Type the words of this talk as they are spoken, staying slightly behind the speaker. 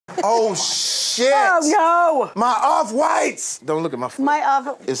Oh, shit. Oh, no. My off-whites. Don't look at my foot. My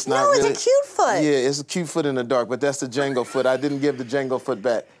off... It's not no, really... it's a cute foot. Yeah, it's a cute foot in the dark, but that's the Django foot. I didn't give the Django foot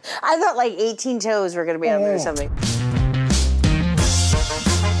back. I thought like 18 toes were going to be on there or something.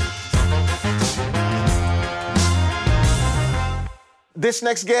 This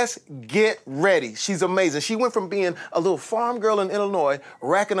next guest, get ready. She's amazing. She went from being a little farm girl in Illinois,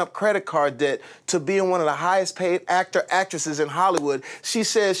 racking up credit card debt, to being one of the highest paid actresses in Hollywood. She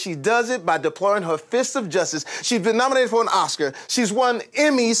says she does it by deploying her fists of justice. She's been nominated for an Oscar. She's won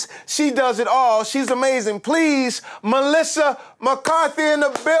Emmys. She does it all. She's amazing. Please, Melissa McCarthy in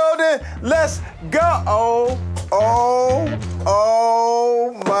the building. Let's go.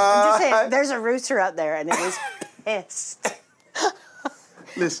 Oh my. I'm just saying, there's a rooster out there and it was pissed.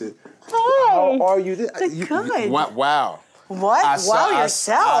 Listen, Hi. how are you? Good. Wow. What? Wow,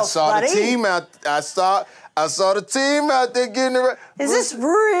 yourself, I saw buddy. the team out. I saw the team out there getting it. Is this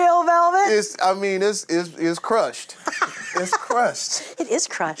real velvet? It's crushed. It's crushed. It is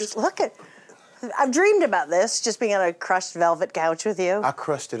crushed. Look at. I've dreamed about this, just being on a crushed velvet couch with you. I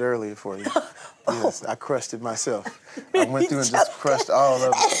crushed it earlier for you. Yes, I crushed it myself. I went through and just crushed all of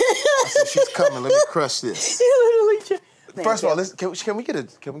it. I said, she's coming. Let me crush this. You literally just... First of all, can we get a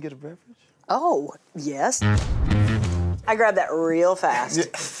beverage? Oh, yes. I grabbed that real fast. Yeah.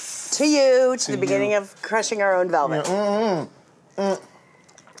 To you, to the beginning of crushing our own velvet. Yeah.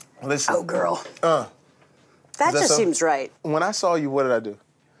 Listen. Oh, girl. That just seems right. When I saw you, what did I do?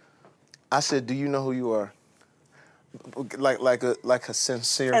 I said, "Do you know who you are?" Like a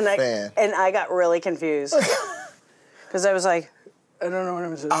sincere fan. And I got really confused because I was like, I don't know what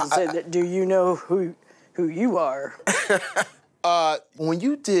I'm supposed to say. Do you know who you are? When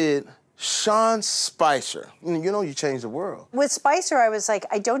you did Sean Spicer, you know you changed the world. With Spicer, I was like,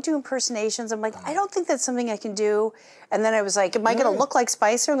 I don't do impersonations. I'm like, I don't think that's something I can do. And then I was like, am I going to look like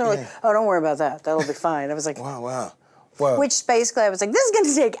Spicer? And they're like, oh, don't worry about that. That'll be fine. I was like, wow. Which basically I was like, this is going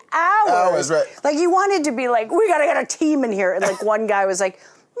to take hours. Right. Like you wanted to be like, we got to get a team in here. And like one guy was like,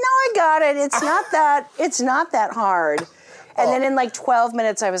 no, I got it. It's not that hard. And then in like 12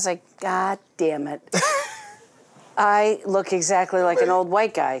 minutes, I was like, God damn it. I look exactly like an old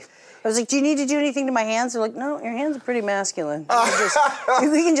white guy. I was like, do you need to do anything to my hands? They're like, no, your hands are pretty masculine.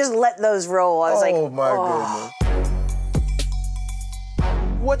 We can just let those roll. I was like, oh my goodness.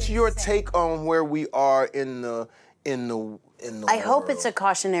 What's your take on where we are in the I hope it's a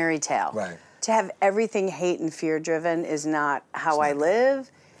cautionary tale. Right. To have everything hate and fear driven is not how I live.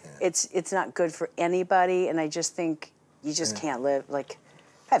 Yeah. It's not good for anybody, and I just think you just can't live like.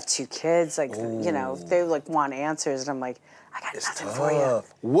 I have 2 kids, like, you know, they like want answers, and I'm like, I got nothing for you.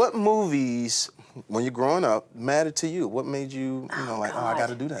 What movies, when you're growing up, mattered to you? What made you, like, I got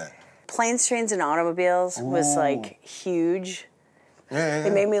to do that? Planes, Trains, and Automobiles was like huge. Yeah.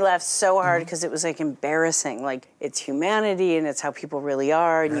 It made me laugh so hard because it was like embarrassing. Like it's humanity and it's how people really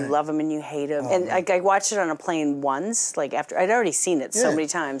are, and you love them and you hate them. And I watched it on a plane once, like after I'd already seen it so many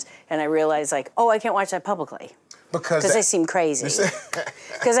times, and I realized like, oh, I can't watch that publicly. Because I seem crazy.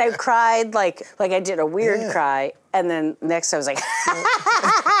 Because I cried like I did a weird cry, and then next I was like,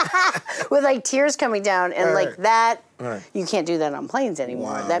 with like tears coming down, and like that, you can't do that on planes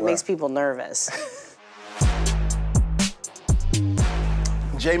anymore. Wow, that makes people nervous.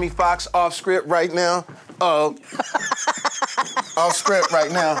 Jamie Foxx off script right now. Off script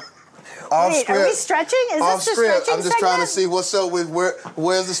right now. Wait, are we stretching? Is this the stretching I'm just trying to see what's up with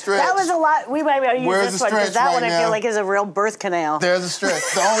where's the stretch? That was a lot. We might use where's this one because that one I feel like is a real birth canal. There's a stretch.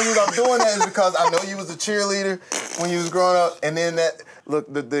 The only reason I'm doing that is because I know you was a cheerleader when you was growing up, and then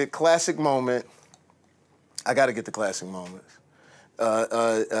the classic moment. I got to get the classic moment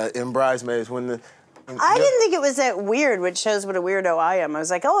in Bridesmaids when I didn't think it was that weird, which shows what a weirdo I am. I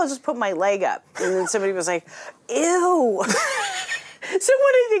was like, oh, I'll just put my leg up, and then somebody was like, ew. Someone,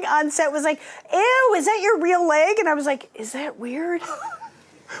 I think, on set was like, ew, is that your real leg? And I was like, is that weird?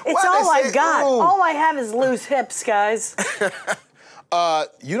 It's all I've got. Ew. All I have is loose hips, guys.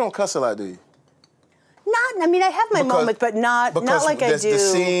 You don't cuss a lot, do you? I mean, I have my moments, but not like I do. The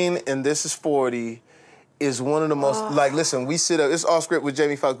scene in This Is 40 is one of the most, like, listen, we sit up, it's off script with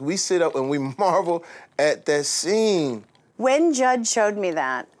Jamie Foxx, we sit up and we marvel at that scene. When Judd showed me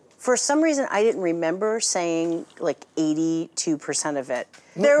that, for some reason, I didn't remember saying like 82% of it.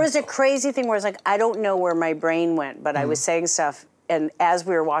 There was a crazy thing where I was like, I don't know where my brain went, but I was saying stuff, and as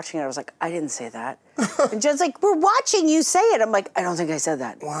we were watching it, I was like, I didn't say that. And Judd's like, we're watching you say it. I'm like, I don't think I said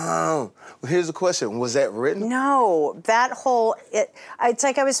that. Wow. Well, here's the question. Was that written? No. That whole, it's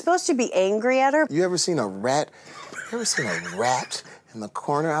like I was supposed to be angry at her. You ever seen a rat? You ever seen a rat in the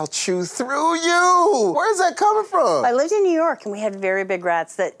corner, I'll chew through you. Where's that coming from? I lived in New York, and we had very big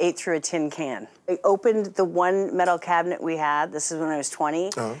rats that ate through a tin can. I opened the one metal cabinet we had, this is when I was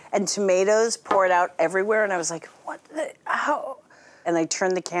 20, and tomatoes poured out everywhere, and I was like, what the, how? And I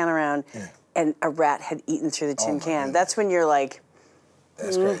turned the can around, and a rat had eaten through the tin can. Goodness. That's when you're like,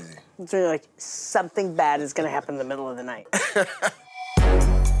 That's crazy. that's when you're like, something bad is gonna happen in the middle of the night.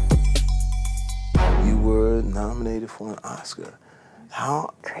 You were nominated for an Oscar.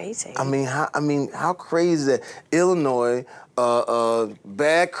 How crazy? I mean, how crazy is that? Illinois,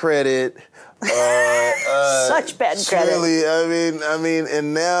 bad credit. Such bad credit. Really, I mean,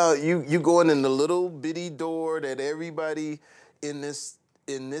 and now you going in the little bitty door that everybody in this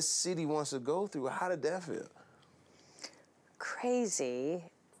city wants to go through. How did that feel? Crazy.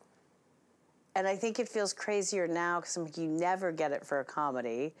 And I think it feels crazier now because you never get it for a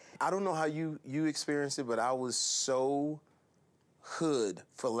comedy. I don't know how you experienced it, but I was so hood,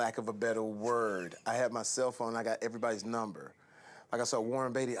 for lack of a better word. I had my cell phone, I got everybody's number. Like I saw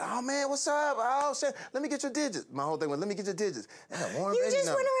Warren Beatty, oh man, what's up? Oh shit, let me get your digits. My whole thing was, let me get your digits. I got Warren You Beatty just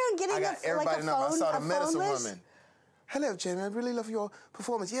number. went around getting I got everybody's number. I saw the medicine woman. Hello, Jamie, I really love your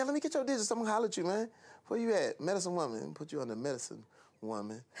performance. Yeah, let me get your digits. I'm gonna holler at you, man. Where you at? Medicine woman. Put you on the medicine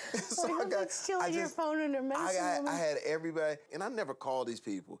woman. So I got stealing your phone under medicine woman. I had everybody, and I never called these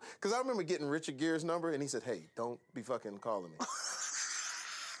people. Because I remember getting Richard Gere's number, and he said, hey, don't be fucking calling me.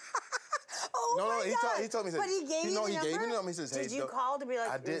 Oh no, he told me. But he gave you the number? He gave me the number. He says, hey, did you call to be like,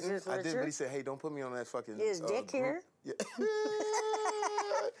 I didn't, is this but Richard? he said, hey, don't put me on that fucking Is Dick here? Yeah.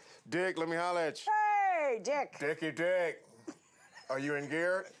 Dick, let me holler at you. Hey, Dick. Dickie Dick. Are you in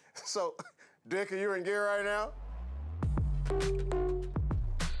gear? So, Dick, are you in gear right now?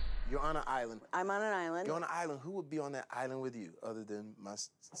 You're on an island. I'm on an island. You're on an island. Who would be on that island with you other than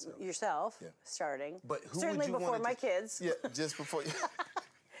myself? Yourself, starting. But who certainly would you before my kids. Yeah, just before you.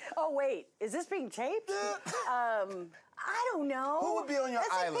 Oh, wait. Is this being taped? I don't know. Who would be on your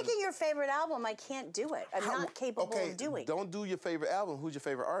That's island? like picking your favorite album. I can't do it. I'm not capable of doing. Don't do your favorite album. Who's your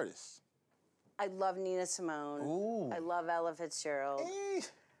favorite artist? I love Nina Simone. Ooh. I love Ella Fitzgerald.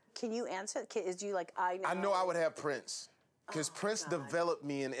 Can you answer? Is you like, I know? I know I would have Prince. Because Prince developed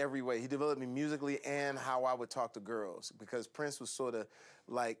me in every way. He developed me musically and how I would talk to girls. Because Prince was sort of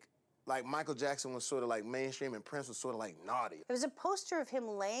like Michael Jackson was sort of like mainstream and Prince was sort of like naughty. There was a poster of him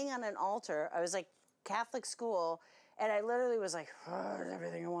laying on an altar. I was like Catholic school, and I literally was like, oh, that's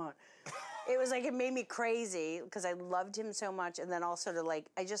everything I want. It was like, it made me crazy because I loved him so much. And then also to like,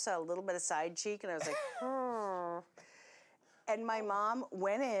 I just saw a little bit of side cheek and I was like, oh. And my mom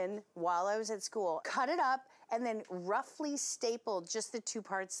went in while I was at school, cut it up, and then roughly stapled just the two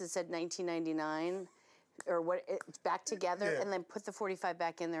parts that said 1999 or what back together, and then put the 45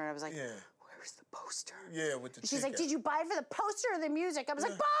 back in there. And I was like, where's the poster? Yeah, with the She's like, did you buy it for the poster or the music? I was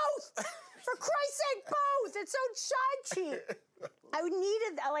like, both! For Christ's sake, both! It's so side cheek. I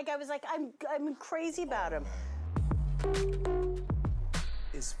needed, like, I was like, I'm crazy about him.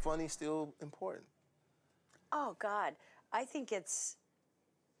 Is funny still important? Oh, God. I think it's,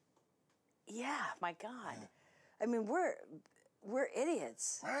 yeah, my God. I mean, we're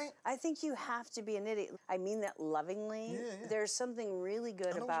idiots. Right. I think you have to be an idiot. I mean that lovingly. There's something really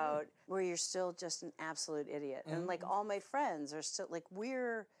good about where you're still just an absolute idiot. And like all my friends are still like,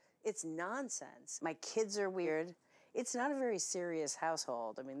 it's nonsense. My kids are weird. It's not a very serious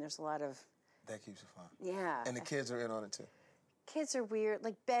household. I mean, there's a lot of. That keeps it fun. Yeah. And the kids are in on it too. Kids are weird.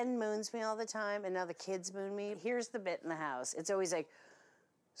 Like Ben moons me all the time, and now the kids moon me. Here's the bit in the house. It's always like,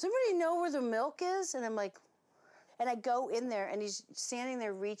 does anybody know where the milk is? And I'm like, and I go in there, and he's standing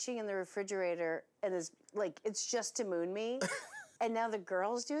there reaching in the refrigerator, and is like, it's just to moon me. And now the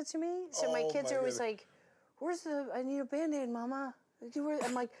girls do it to me. So my kids are always like, where's I need a Band-Aid, Mama.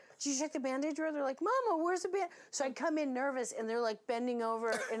 I'm like, did you check the Band-Aid drawer? They're like, Mama, where's the Band-Aid? So I come in nervous, and they're like bending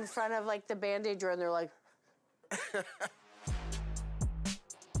over in front of like the Band-Aid drawer, and they're like,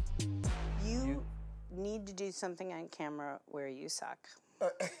 you need to do something on camera where you suck.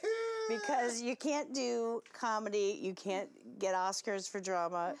 Because you can't do comedy, you can't get Oscars for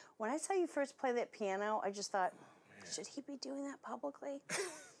drama. When I saw you first play that piano, I just thought, should he be doing that publicly?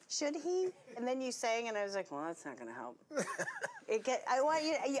 Should he? And then you sang, and I was like, well, that's not gonna help. I've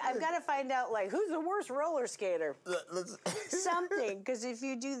got to find out, like, who's the worst roller skater? Something, because if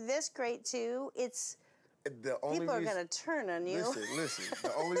you do this great too, people are gonna turn on you. Listen.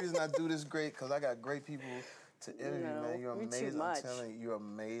 The only reason I do this great, because I got great people to interview, man. You're amazing. Too much. I'm telling you, you're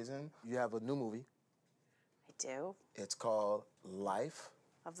amazing. You have a new movie. I do. It's called Life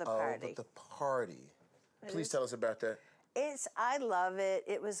of the Party. Please tell us about that. I love it.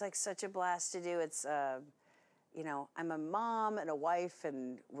 It was like such a blast to do. you know, I'm a mom and a wife,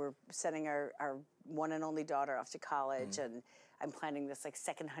 and we're sending our one and only daughter off to college, and I'm planning this like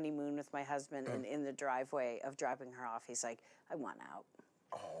second honeymoon with my husband, and in the driveway of dropping her off, he's like, I want out.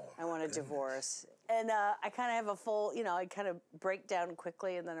 Oh, I want a divorce. And I kind of have a full, you know, I kind of break down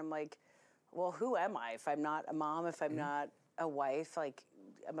quickly, and then I'm like, well, who am I if I'm not a mom, if I'm not a wife? Like,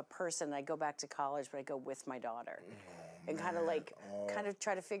 I'm a person. I go back to college, but I go with my daughter, and kind of like, kind of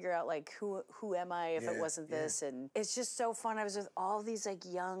try to figure out like who am I if it wasn't this? And it's just so fun. I was with all these like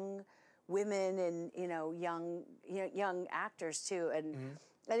young women and young actors too, and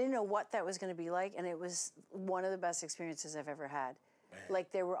I didn't know what that was going to be like, and it was one of the best experiences I've ever had. Man.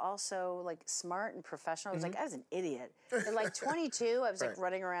 Like, they were also like smart and professional. I was like, I was an idiot. At like 22, I was like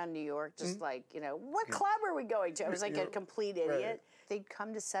running around New York, just like, you know, what club are we going to? I was like a complete idiot. They'd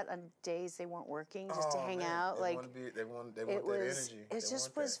come to set on days they weren't working just to hang out. They want that energy. It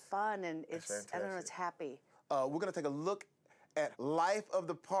just was fun, and it's, I don't know, it's happy. We're gonna take a look at Life of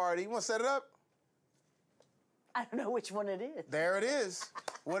the Party. You wanna set it up? I don't know which one it is. There it is.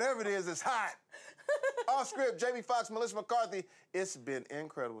 Whatever it is, it's hot. Off script, Jamie Foxx, Melissa McCarthy. It's been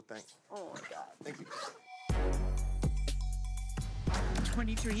incredible. Thanks. Oh, my God. Thank you.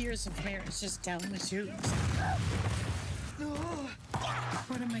 23 years of marriage just down the tubes.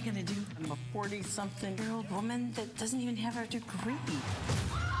 What am I gonna do? I'm a 40-something-year-old woman that doesn't even have a degree.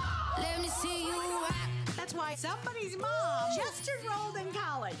 Let me see you rock. That's why somebody's mom just enrolled in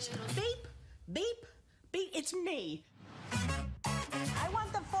college. Beep, beep, beep. It's me. I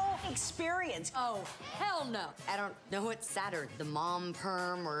want the full experience. Oh, hell no. I don't know what's sadder, the mom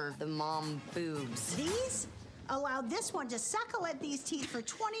perm or the mom boobs. These allowed this one to suckle at these teeth for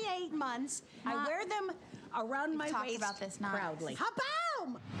 28 months. I wear them around my waist about this proudly.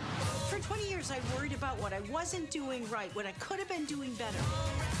 Haboom! For 20 years, I worried about what I wasn't doing right, what I could have been doing better.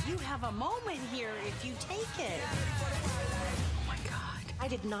 You have a moment here if you take it. Oh, my God. I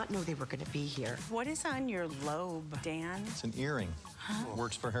did not know they were going to be here. What is on your lobe, Dan? It's an earring. Huh?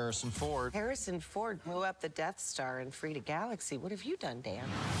 Works for Harrison Ford. Harrison Ford blew up the Death Star and freed a galaxy. What have you done, Dan?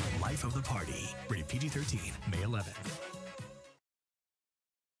 Life of the Party. Rated PG-13. May 11th.